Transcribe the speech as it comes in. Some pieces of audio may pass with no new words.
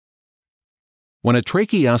When a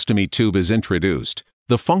tracheostomy tube is introduced,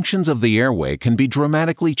 the functions of the airway can be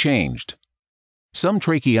dramatically changed. Some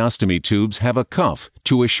tracheostomy tubes have a cuff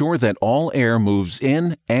to assure that all air moves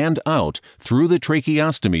in and out through the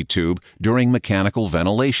tracheostomy tube during mechanical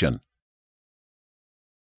ventilation.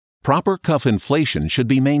 Proper cuff inflation should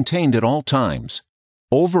be maintained at all times.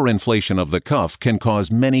 Overinflation of the cuff can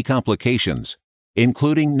cause many complications,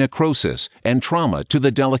 including necrosis and trauma to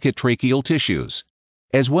the delicate tracheal tissues,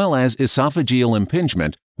 as well as esophageal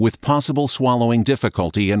impingement with possible swallowing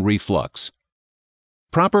difficulty and reflux.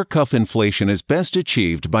 Proper cuff inflation is best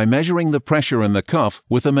achieved by measuring the pressure in the cuff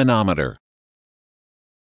with a manometer.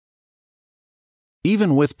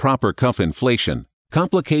 Even with proper cuff inflation,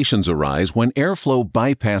 complications arise when airflow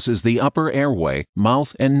bypasses the upper airway,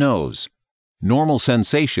 mouth, and nose. Normal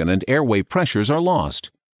sensation and airway pressures are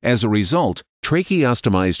lost. As a result,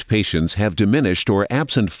 tracheostomized patients have diminished or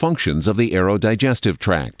absent functions of the aerodigestive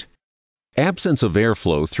tract. Absence of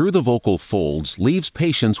airflow through the vocal folds leaves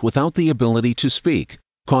patients without the ability to speak,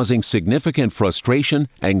 causing significant frustration,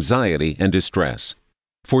 anxiety, and distress.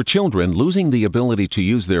 For children, losing the ability to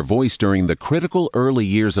use their voice during the critical early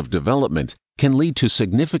years of development can lead to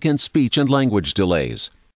significant speech and language delays.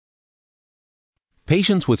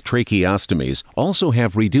 Patients with tracheostomies also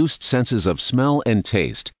have reduced senses of smell and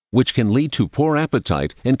taste, which can lead to poor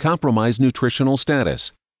appetite and compromised nutritional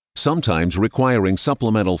status, sometimes requiring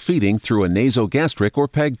supplemental feeding through a nasogastric or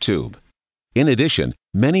PEG tube. In addition,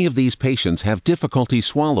 many of these patients have difficulty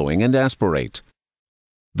swallowing and aspirate.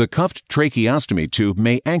 The cuffed tracheostomy tube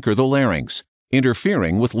may anchor the larynx,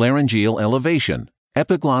 interfering with laryngeal elevation,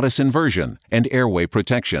 epiglottis inversion, and airway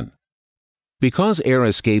protection. Because air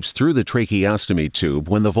escapes through the tracheostomy tube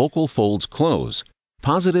when the vocal folds close,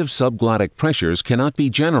 positive subglottic pressures cannot be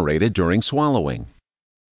generated during swallowing.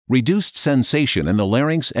 Reduced sensation in the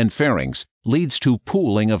larynx and pharynx leads to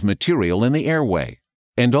pooling of material in the airway,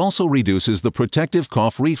 and also reduces the protective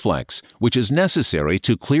cough reflex, which is necessary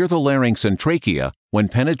to clear the larynx and trachea when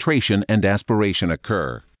penetration and aspiration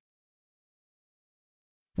occur.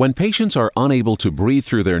 When patients are unable to breathe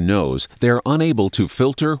through their nose, they are unable to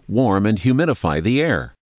filter, warm, and humidify the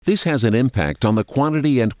air. This has an impact on the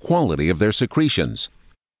quantity and quality of their secretions.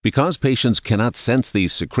 Because patients cannot sense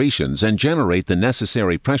these secretions and generate the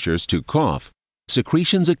necessary pressures to cough,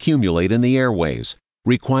 secretions accumulate in the airways,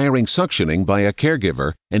 requiring suctioning by a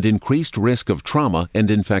caregiver and increased risk of trauma and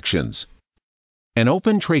infections. An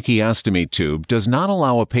open tracheostomy tube does not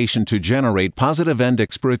allow a patient to generate positive end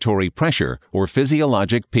expiratory pressure or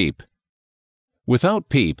physiologic PEEP. Without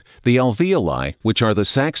PEEP, the alveoli, which are the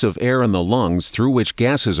sacs of air in the lungs through which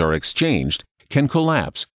gases are exchanged, can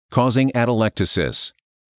collapse, causing atelectasis.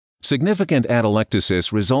 Significant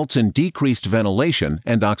atelectasis results in decreased ventilation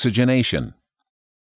and oxygenation.